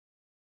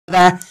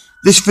There,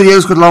 this video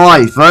is good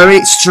live. Very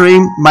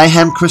extreme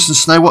mayhem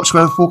Christmas snow watch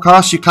weather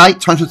forecast UK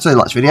 2022.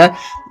 Like this video,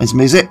 there's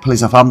music.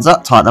 Please have thumbs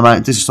up. Tighten them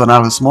out. Digital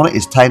now this morning.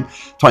 It's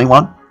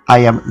 10:21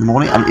 AM in the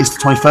morning, and it's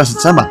the 21st of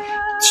December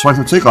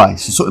 2022,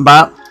 guys. So talking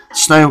about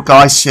snow,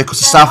 guys, here across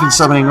the south and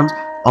southern England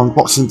on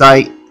Boxing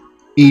Day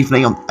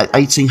evening at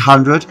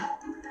 1800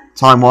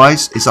 time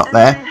wise. It's up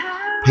there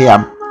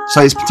PM.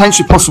 So it's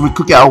potentially possible we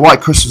could get a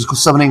white Christmas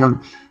across southern England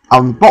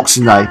on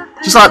Boxing Day,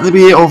 just like the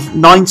year of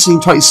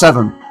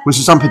 1927. Which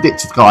was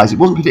unpredicted, guys. It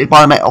wasn't predicted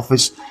by the Met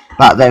Office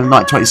back then,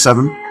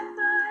 1927.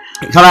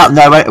 It came out of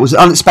nowhere. It was an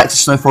unexpected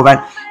snowfall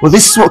event. Well,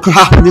 this is what could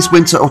happen this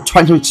winter of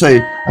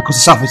 2022 across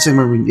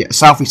the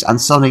southeast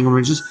and southern England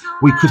regions.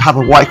 We could have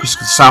a white Christmas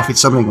across the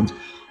southeast southern England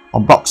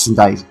on Boxing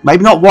Day.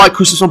 Maybe not white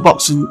Christmas on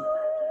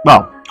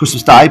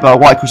Christmas Day, but a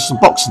white Christmas on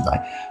Boxing Day.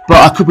 But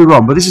I could be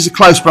wrong. But this is a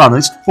close run.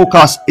 This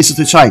forecast is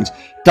to change.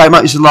 Don't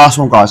make this the last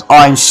one, guys.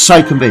 I am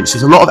so convinced.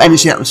 There's a lot of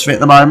energy in the atmosphere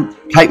at the moment.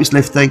 Cape is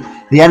lifting.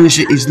 The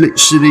energy is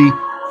literally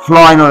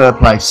flying all over the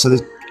place, so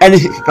there's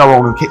anything could go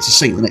on and kick to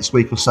sink the next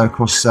week or so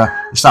across the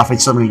south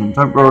east southern England.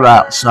 Don't rule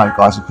out snow,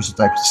 guys, on Christmas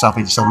Day across the south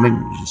east southern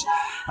England regions.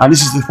 And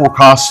this is the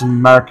forecast from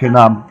American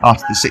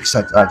after the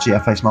 6Z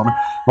GFS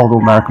model,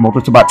 American model.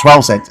 It's about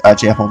 12Z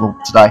GF model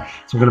today.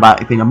 Talking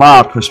about it being a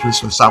mild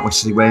Christmas with a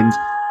southwesterly wind,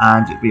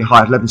 and it'd be a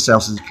high of 11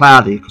 Celsius and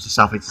cloudy across the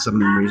south east and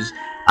southern England regions,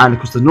 and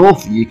across the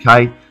north of the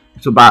UK.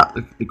 It's about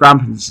the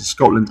Grand Peninsula,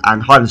 Scotland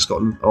and Highland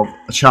Scotland of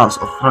a chance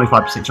of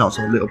 25% chance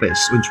of a little bit of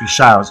wintry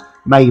showers,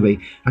 maybe.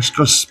 That's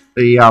because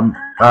the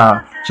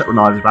Shetland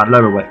Islands about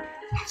lower weight,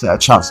 so a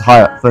chance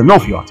higher for the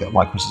North Arctic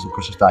white Christmas on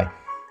Christmas Day.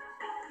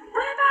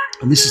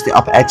 And this is the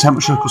upper air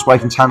temperature, of course,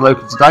 Waking Town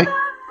local today.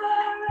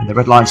 And the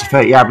red line is the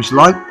 30 average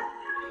line.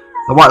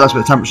 The white line's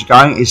where the temperature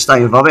going is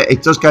staying above it.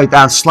 It does go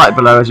down slightly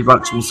below as you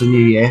run towards the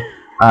new year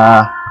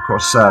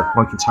across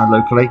Waking Town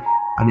locally.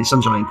 And it's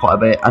sunshine quite a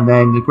bit, and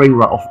then the green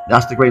line,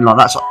 that's the green line,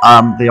 that's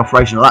the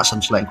operation of that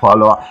sunshine quite a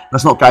lot.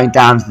 That's not going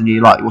down to the new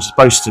year like it was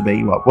supposed to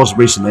be, well, it was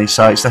recently,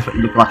 so it's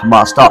definitely looking like a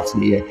mild start to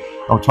the year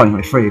of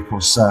 2023, of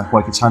course,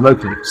 Waking Town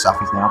locally,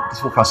 south east now, but this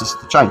forecast is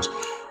to change.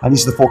 And this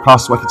is the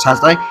forecast of Waking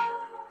Town's day.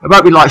 There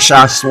won't be light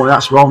showers this morning,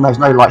 that's wrong, there's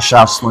no light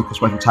showers this morning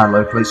across Waking Town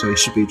locally, so it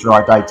should be a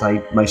dry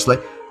day mostly.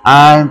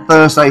 And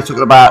Thursday,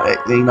 talking about it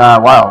being,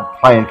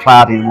 playing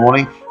cloudy in the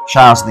morning,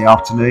 showers in the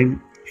afternoon.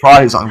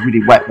 Friday's like a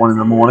really wet one in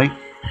the morning.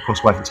 Of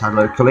course, Waking Town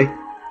locally,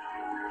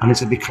 and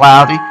it's going to be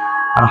cloudy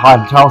and a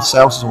high of 12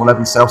 Celsius or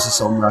 11 Celsius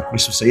on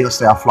Christmas Eve. That's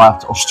the day I fly up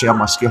to Austria on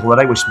my ski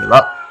holiday. Wish me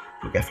luck.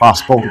 We'll get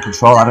fast border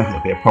control. I don't think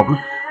it'll be a problem.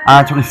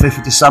 And 25th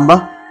of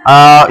December,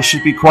 it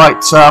should be quite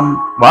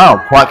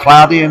quite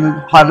cloudy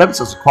and high 11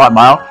 Celsius, quite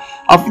mild.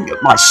 I think it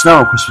might snow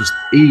on Christmas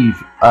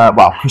Eve,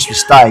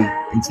 Christmas Day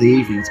into the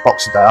evening, into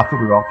Boxing Day. I could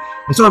be wrong.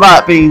 It's all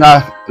about being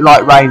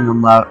light rain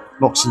on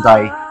Boxing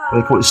Day.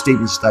 They call it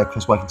Stephen's Day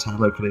across Waking Town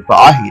locally, but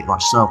I think it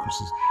might snow on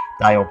Christmas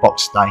Day or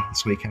Boxing Day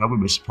this weekend. I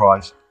wouldn't be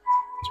surprised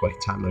because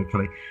Waking Town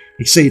locally. You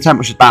can see the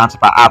temperature's bound to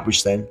about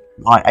average then,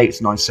 8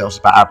 to 9 Celsius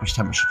about average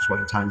temperature because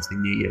Waking Town into the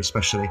new year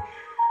especially.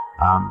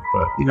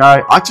 But you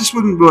know, I just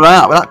wouldn't rule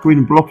out with that green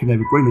and blocking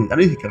over Greenland.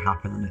 Anything could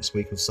happen the next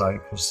week or so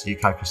across the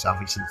UK, across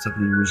South East and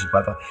Southern region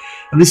weather.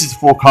 And this is the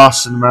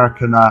forecast in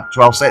American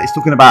 12 set. It's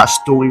talking about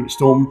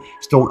Storm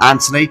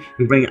Anthony,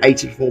 who's bringing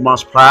 84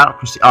 miles per hour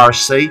across the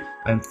RSC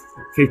and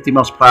 50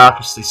 miles per hour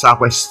across the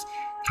southwest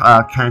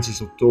counties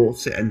of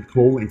Dorset and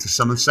Cornwall into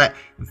Somerset,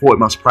 and 40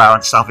 miles per hour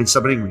into south east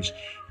southern English.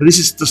 So this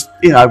is just,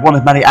 one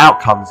of many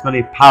outcomes,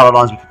 many power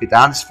lines we could be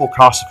down. This is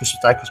forecast for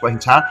Christmas Day across Waking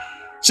Town.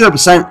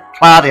 0%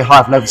 cloudy, a high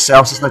of 11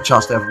 Celsius. No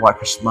chance to have a white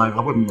Christmas at the moment.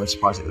 I wouldn't be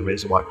surprised if there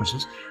is a white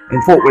Christmas.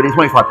 In Fort William,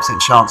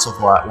 25% chance of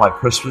white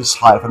Christmas,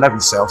 high of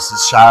 11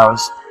 Celsius,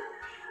 showers.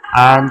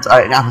 And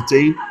in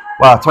Aberdeen,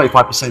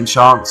 25%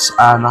 chance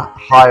and a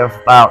high of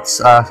about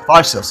 5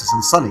 Celsius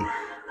and sunny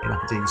in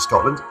Aberdeen,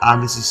 Scotland.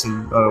 And this is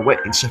in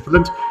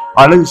Sheffield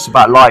Islands,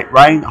 about light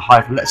rain, a high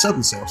of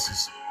 7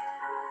 Celsius.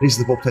 These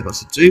are the ball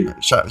lots of doom,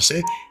 show us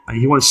here.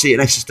 And you want to see it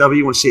in SSW,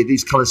 you want to see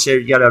these colours here,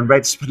 yellow and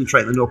red,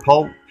 penetrating the North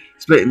Pole,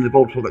 splitting the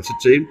ball lots of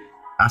doom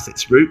at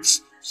its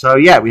roots. So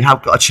yeah, we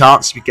have got a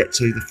chance. We get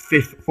to the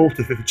 4th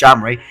to 5th of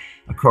January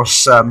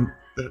across the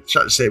with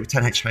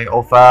 10 HPA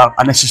of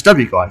an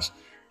SSW, guys,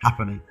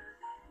 happening.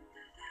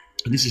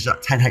 And this is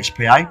at 10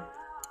 HPA.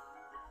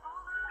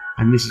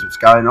 And this is what's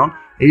going on.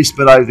 It is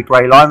below the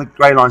grey line. The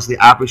grey line is the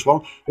average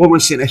one. What we're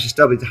seeing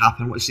SSW to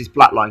happen, what is this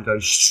black line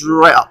going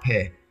straight up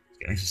here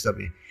to get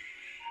SSW.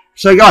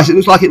 So guys, it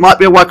looks like it might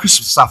be a white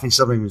Christmas south in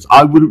southern England.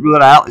 I wouldn't rule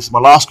it out. This is my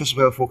last Christmas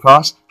weather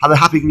forecast. Have a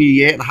happy New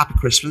Year and a happy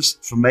Christmas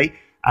from me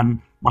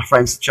and my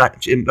friends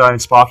Jim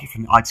and Sparky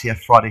from the ITF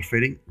Friday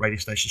Feeding radio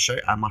station show,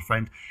 and my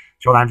friend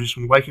John Andrews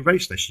from the Waking radio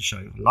station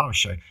show, Lara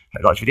show. Hope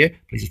you liked the video.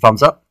 Please a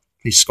thumbs up.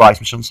 Please subscribe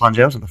to me on Sign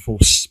Gels, and the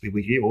force be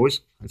with you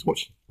always. Thanks for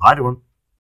watching. Bye everyone.